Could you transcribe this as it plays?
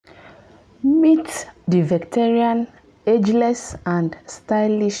Meet the veteran, ageless and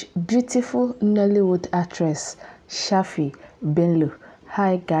stylish beautiful Nollywood actress Shaffy Bello.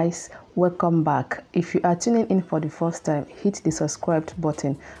 Hi guys, welcome back. If you are tuning in for the first time, hit the subscribe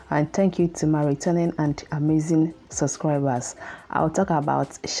button and thank you to my returning and amazing subscribers. I'll talk about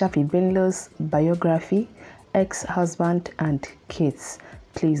Shaffy Bello's biography, ex-husband and kids.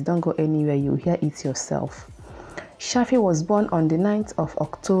 Please don't go anywhere, you'll hear it yourself. Shaffy was born on the 9th of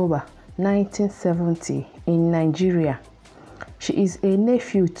October 1970 in Nigeria. She is a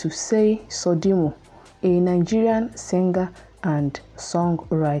nephew to Sei Sodimu, a Nigerian singer and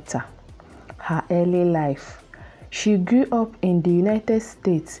songwriter. Her early life. She grew up in the United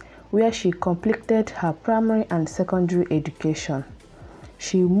States where she completed her primary and secondary education.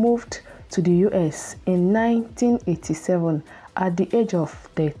 She moved to the US in 1987 at the age of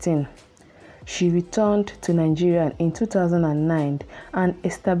 13. She returned to Nigeria in 2009 and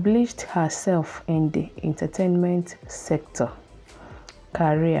established herself in the entertainment sector.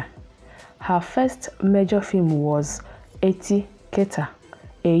 Career. Her first major film was Eti Keta,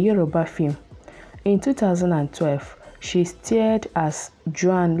 a Yoruba film. In 2012, she starred as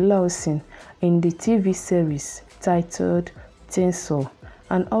Joan Lawson in the TV series titled Tinsel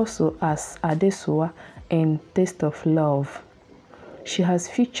and also as Adesuwa in Taste of Love. She has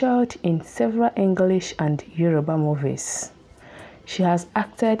featured in several English and Yoruba movies. She has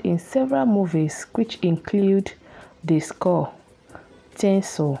acted in several movies which include The Score,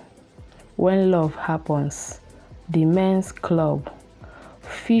 Tinsel, When Love Happens, The Men's Club,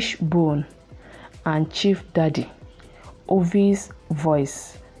 Fishbone, and Chief Daddy, Ovi's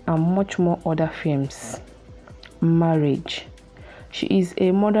Voice, and much more other films. Marriage. She is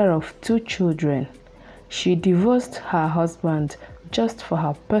a mother of 2 children. She divorced her husband just for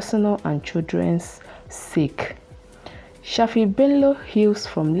her personal and children's sake. Shaffy Bello hails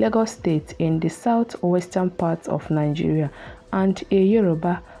from Lagos State in the southwestern part of Nigeria and a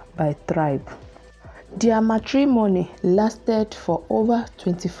Yoruba by tribe. Their matrimony lasted for over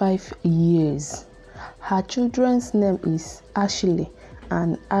 25 years. Her children's name is Ashley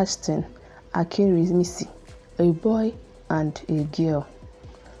and Ashton Akirimisi, a boy and a girl.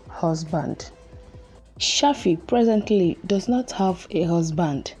 Husband. Shaffy presently does not have a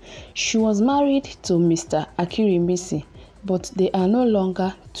husband. She was married to Mr. Akirimisi, but they are no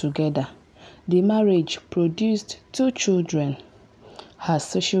longer together. The marriage produced 2 children. Her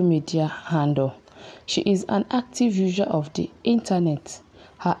social media handle. She is an active user of the internet.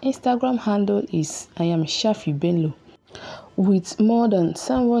 Her Instagram handle is I am Shaffy Bello with more than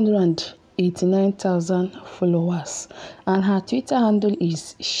 789,000 followers, and her Twitter handle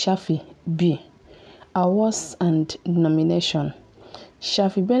is Shaffy B. Awards and nomination.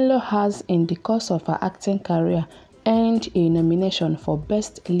 Shaffy Bello has, in the course of her acting career, earned a nomination for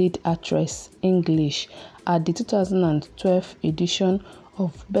Best Lead Actress English at the 2012 edition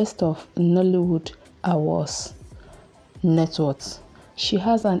of Best of Nollywood Awards. Networth. She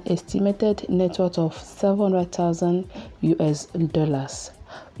has an estimated net worth of $700,000 US.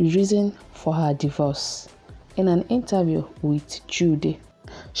 Reason for her divorce. In an interview with Jude,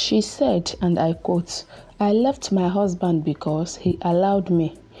 she said, and I quote, "I left my husband because he allowed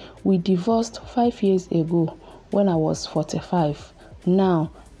me. We divorced 5 years ago when I was 45 now,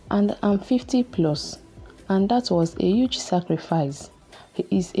 and I'm 50 plus, and that was a huge sacrifice. He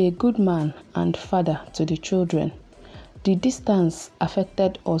is a good man and father to the children. The distance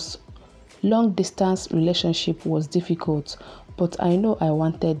affected us. Long distance relationship was difficult, but I know I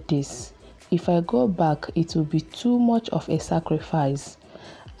wanted this. If I go back, it will be too much of a sacrifice.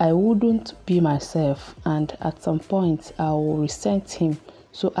 I wouldn't be myself, and at some point I will resent him,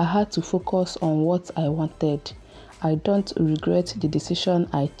 so I had to focus on what I wanted. I don't regret the decision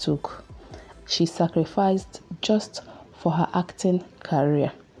I took." She sacrificed just for her acting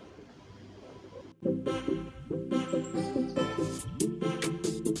career.